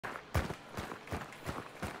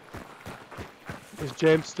Is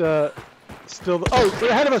James still the... Oh, they're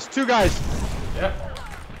ahead of us! 2 guys! Yeah.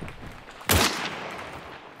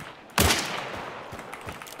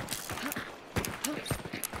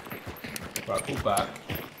 Right, pull back.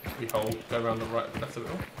 We hold. Go around the right, left of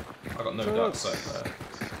it all. I got no dark sight there.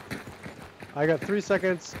 I got 3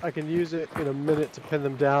 seconds. I can use it in a minute to pin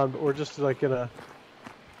them down, but we're just like gonna...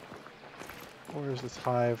 Where's this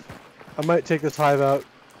hive? I might take this hive out.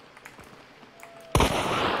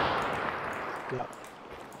 Yeah.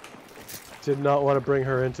 Did not want to bring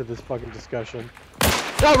her into this fucking discussion.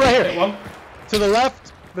 Oh, right here! Hit one. To the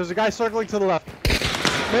left. There's a guy circling to the left.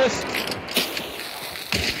 Missed.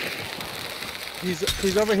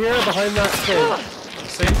 He's over here behind that cage.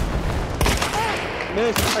 See?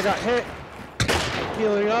 Missed. I got hit.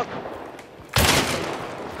 Healing up.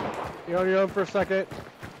 You're on your own for a second.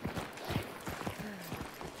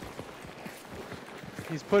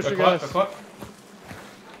 He's pushing us. Go quiet.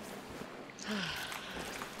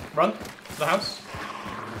 Run to the house.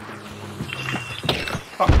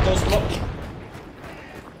 Fuck, door's blocked.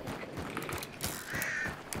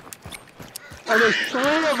 Oh, there's 3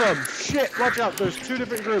 of them! Shit, watch out. There's 2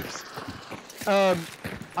 different groups.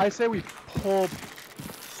 I say we pull...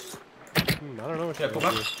 I don't know what Yeah, pull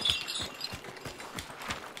back.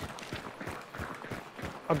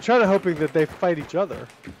 I'm trying to hoping that they fight each other.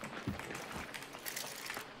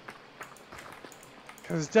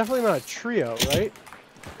 Because it's definitely not a trio, right?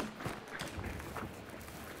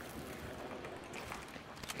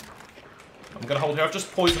 I'm gonna hold here. I've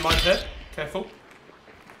just poisoned mine head. Careful.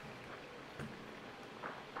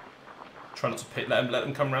 Try not to let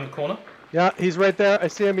them come around the corner. Yeah, he's right there. I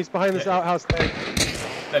see him. He's behind this outhouse thing.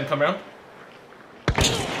 Let him come around.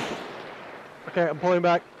 Okay, I'm pulling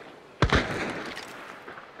back.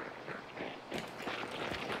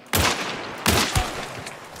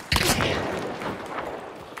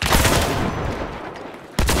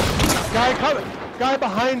 Guy coming! Guy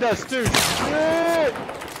behind us, dude! Shit!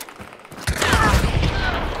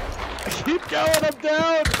 Keep going, I'm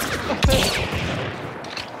down!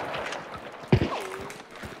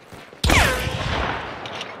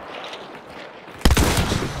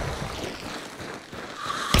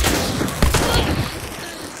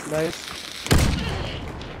 Nice.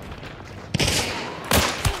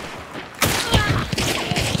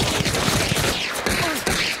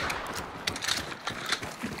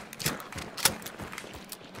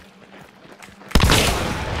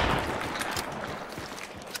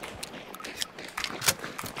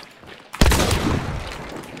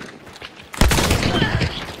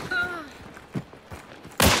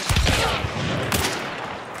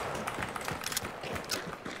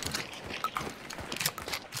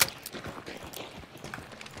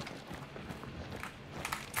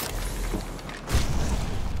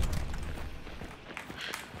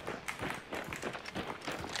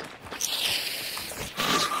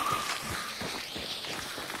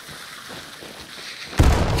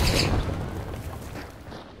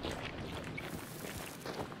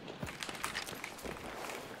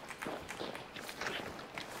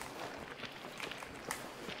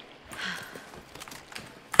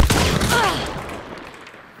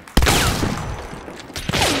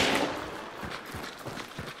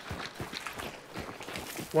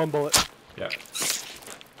 One bullet. Yeah.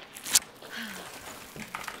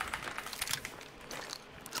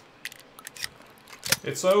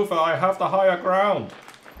 It's over. I have the higher ground.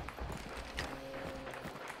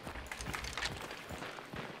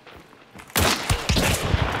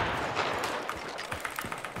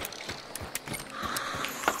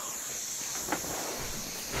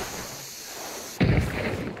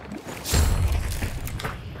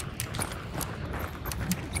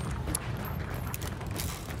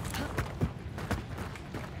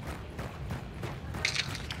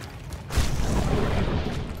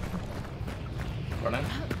 Running.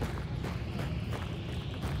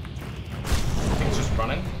 He's just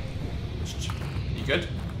running. You good?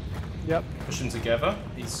 Yep. Push them together.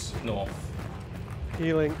 He's north.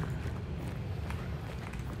 Healing.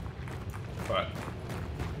 Right.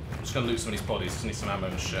 I'm just gonna loot some of these bodies. Just need some ammo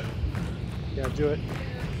and shit. Yeah, do it.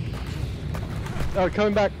 Oh,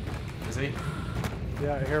 coming back. Is he?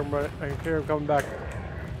 Yeah, I hear him running. I hear him coming back.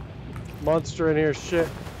 Monster in here, shit.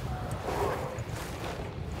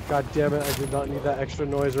 God damn it, I did not need that extra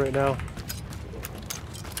noise right now.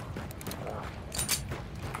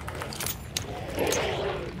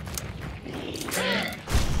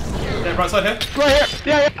 Yeah, right side here. Right here!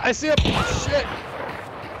 Yeah, I see him! Shit!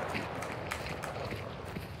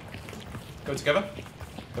 Go together.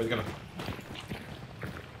 Go together.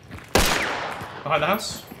 Behind the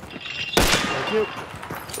house. Thank you.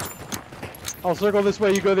 I'll circle this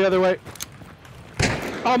way, you go the other way.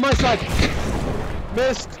 On my side.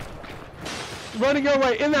 Missed. Running your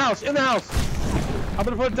way. In the house. In the house. I'm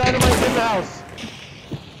gonna put dynamite in the house.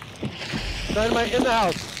 Dynamite in the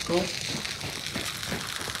house. Cool.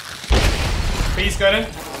 B's going in.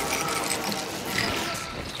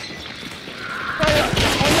 Fire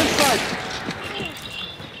on this side.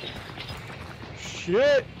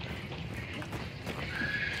 Shit.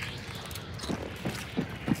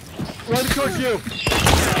 Run towards you.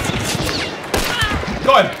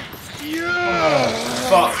 Got him. Yeah.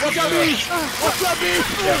 Fuck. What's up, bees? What's up, bees?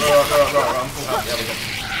 Yeah, right. I'm full health. Yeah, we go.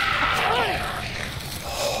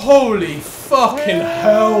 Holy fucking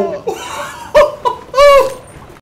hell.